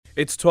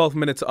It's 12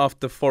 minutes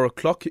after 4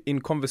 o'clock. In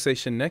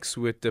conversation next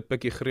with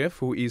Pikkie Greeff,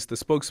 who is the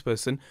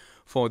spokesperson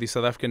for the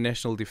South African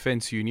National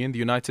Defence Union. The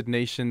United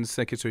Nations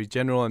Secretary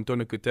General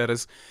Antonio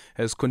Guterres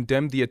has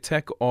condemned the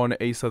attack on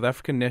a South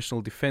African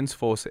National Defence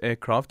Force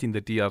aircraft in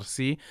the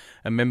DRC.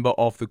 A member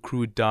of the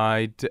crew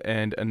died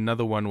and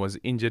another one was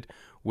injured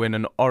when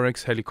an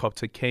Oryx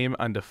helicopter came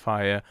under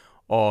fire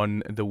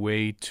on the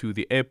way to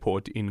the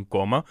airport in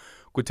Goma.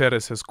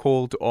 Guterres has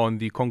called on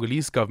the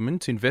Congolese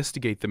government to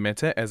investigate the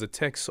matter as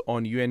attacks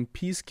on UN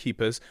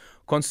peacekeepers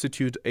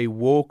constitute a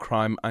war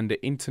crime under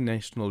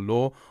international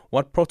law.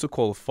 What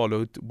protocol is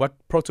followed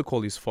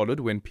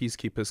when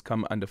peacekeepers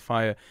come under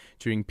fire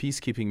during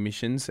peacekeeping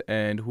missions,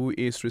 and who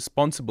is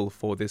responsible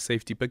for their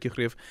safety? Pikkie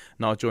Greeff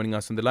now joining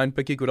us on the line.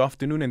 Pikkie, good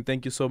afternoon, and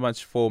thank you so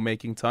much for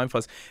making time for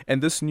us.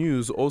 And this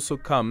news also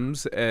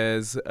comes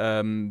as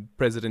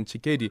President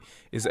Tshisekedi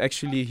is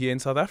actually here in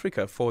South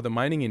Africa for the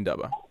mining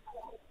indaba.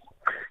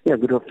 Yeah,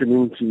 good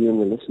afternoon to you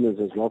and the listeners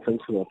as well.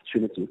 Thanks for the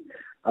opportunity.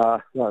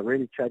 A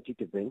really tragic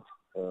event.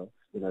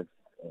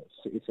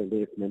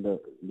 SADF member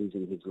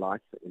losing his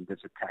life in this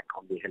attack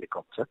on the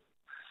helicopter.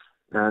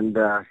 And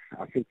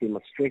I think we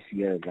must stress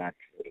here that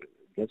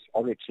this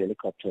Oryx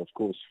helicopter, of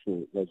course,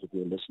 for those of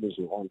your listeners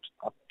who aren't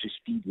up to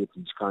speed with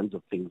these kinds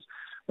of things,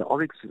 the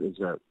Oryx is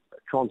a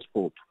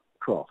transport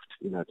craft.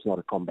 It's not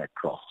a combat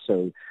craft.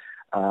 So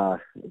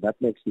that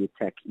makes the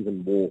attack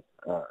even more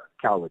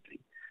cowardly.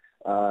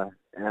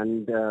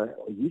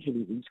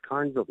 Usually these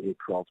kinds of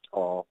aircraft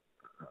are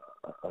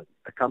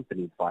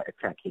accompanied by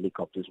attack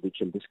helicopters, which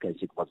in this case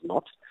it was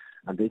not.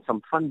 And there's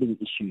some funding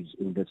issues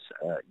in this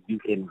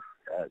UN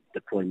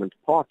deployment,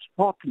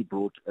 partly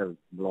brought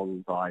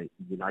along by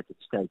the United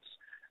States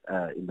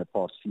in the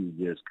past few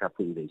years,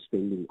 cutting their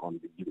spending on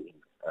the UN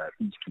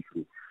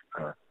peacekeeping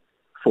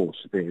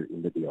force there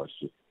in the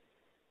DRC.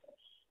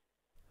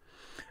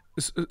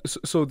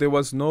 So there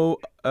was no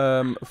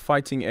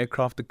fighting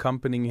aircraft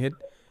accompanying it.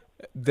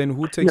 Then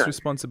who takes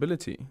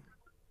responsibility?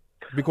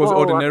 Because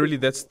ordinarily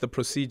that's the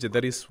procedure.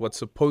 That is what's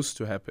supposed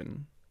to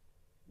happen.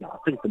 Yeah, I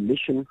think the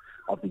mission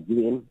of the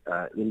UN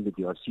in the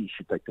DRC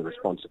should take the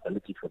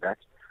responsibility for that.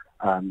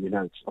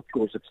 Of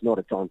course, it's not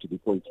a time to be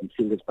pointing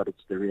fingers, but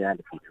it's the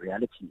reality. The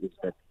reality is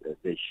that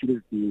there should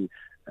have been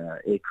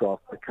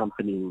aircraft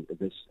accompanying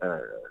this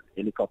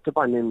helicopter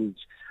by means,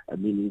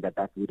 meaning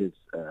that would have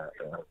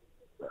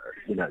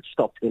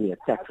stopped any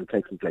attack from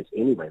taking place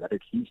anyway, but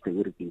at least there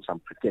would have been some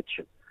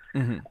protection.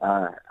 Mm-hmm.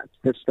 At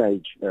this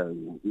stage,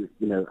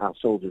 our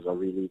soldiers are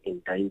really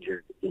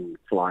endangered in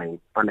flying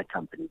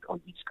unaccompanied on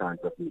these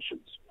kinds of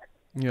missions.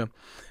 Yeah.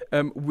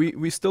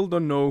 We still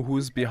don't know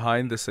who's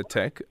behind this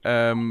attack,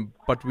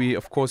 but we,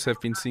 of course, have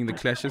been seeing the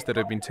clashes that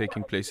have been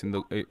taking place in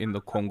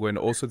the Congo and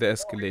also the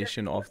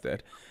escalation of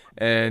that.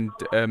 And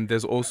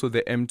there's also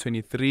the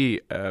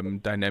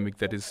M23 dynamic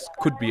that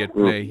could be at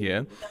play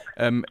here.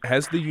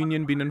 Has the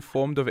union been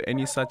informed of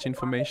any such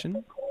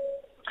information?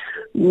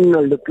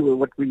 No, look,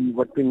 what we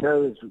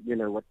know is,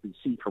 what we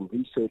see from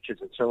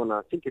researchers and so on.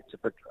 I think it's a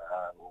bit,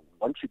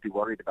 one should be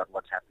worried about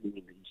what's happening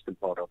in the eastern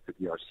part of the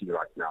DRC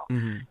right now.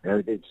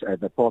 Mm-hmm.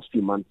 The past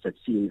few months have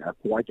seen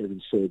quite a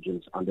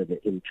resurgence under the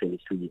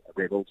M23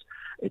 rebels.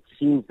 It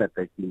seems that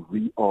they've been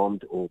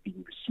rearmed or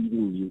been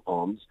receiving new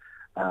arms.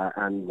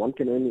 And one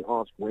can only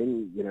ask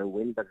when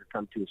does it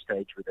come to a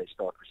stage where they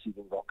start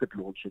receiving rocket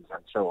launches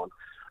and so on.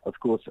 Of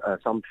course,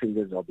 some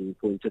fingers are being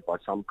pointed by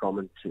some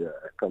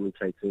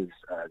commentators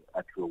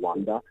at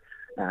Rwanda.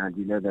 And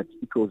we know that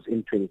because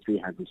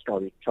M23 has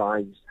historic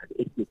ties, has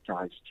ethnic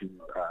ties to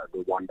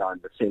Rwanda in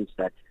the sense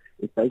that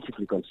it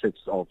basically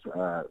consists of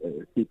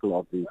people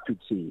of the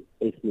Tutsi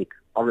ethnic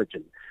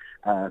origin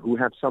who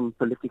have some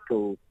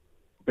political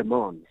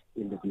demands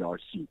in the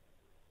DRC.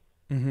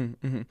 Mm-hmm,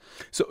 mm-hmm.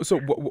 So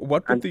what would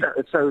what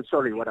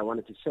I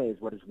wanted to say is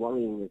what is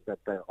worrying is that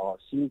they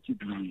seem to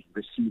be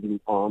receiving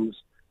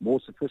arms,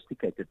 more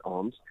sophisticated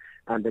arms,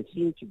 and they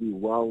seem to be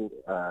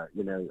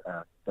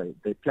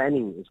their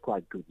planning is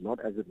quite good, not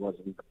as it was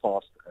in the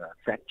past,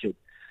 fractured,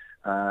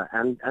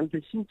 and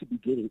they seem to be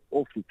getting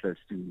awfully close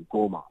to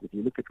Goma. If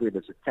you look at where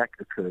this attack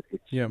occurred,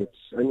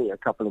 it's only a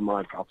couple of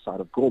miles outside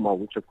of Goma,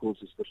 which of course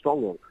is the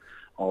stronghold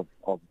of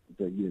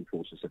the UN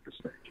forces at this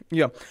stage.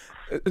 Yeah.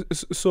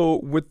 So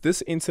with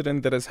this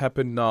incident that has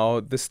happened now,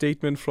 the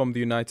statement from the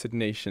United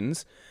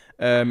Nations,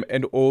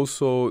 and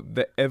also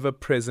the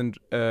ever-present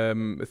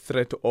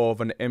threat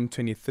of an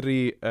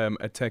M23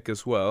 attack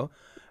as well,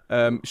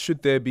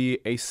 should there be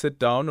a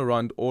sit-down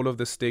around all of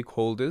the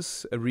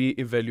stakeholders,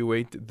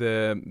 re-evaluate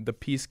the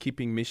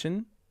peacekeeping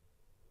mission?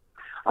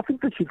 I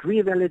think they should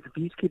reevaluate the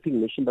peacekeeping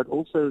mission, but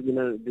also,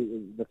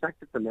 the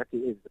fact of the matter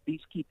is the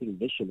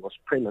peacekeeping mission was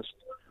premised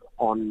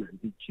on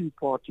the two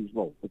parties,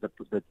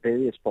 the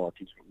various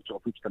parties,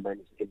 of which the main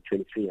is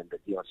M23 and the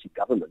DRC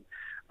government,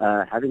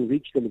 having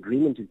reached an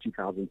agreement in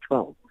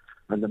 2012.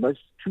 And the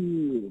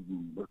two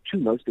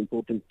most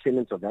important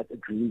tenets of that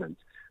agreement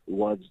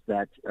was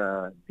that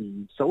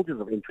the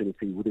soldiers of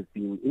M23 would have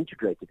been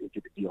integrated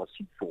into the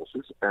DRC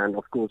forces, and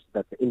of course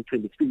that the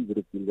M23 would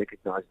have been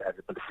recognized as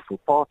a political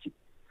party.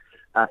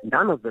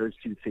 None of those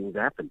two things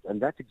happened,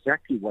 and that's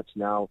exactly what's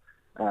now,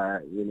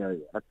 at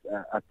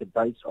the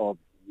base of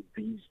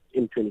these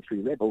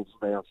M23 rebels.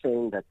 They are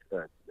saying that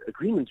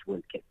agreements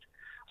weren't kept.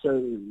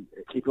 So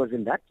it was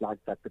in that light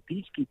that the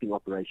peacekeeping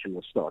operation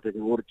was started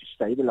in order to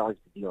stabilize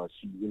the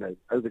DRC,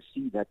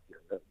 oversee that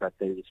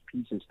there is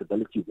peace and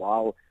stability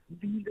while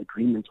these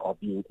agreements are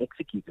being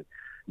executed.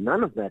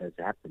 None of that has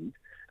happened.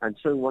 And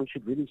so one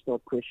should really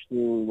start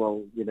questioning,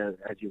 well,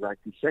 as you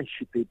rightly say,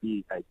 should there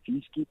be a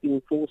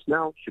peacekeeping force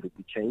now? Should it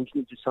be changed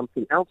into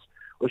something else?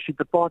 Or should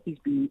the parties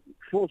be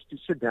forced to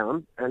sit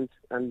down and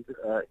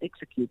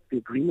execute the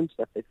agreements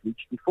that they've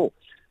reached before?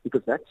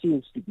 Because that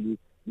seems to be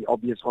the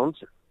obvious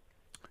answer.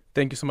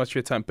 Thank you so much for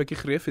your time. Pikkie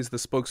Greeff is the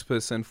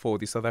spokesperson for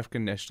the South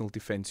African National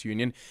Defence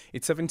Union.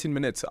 It's 17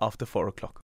 minutes after 4 o'clock.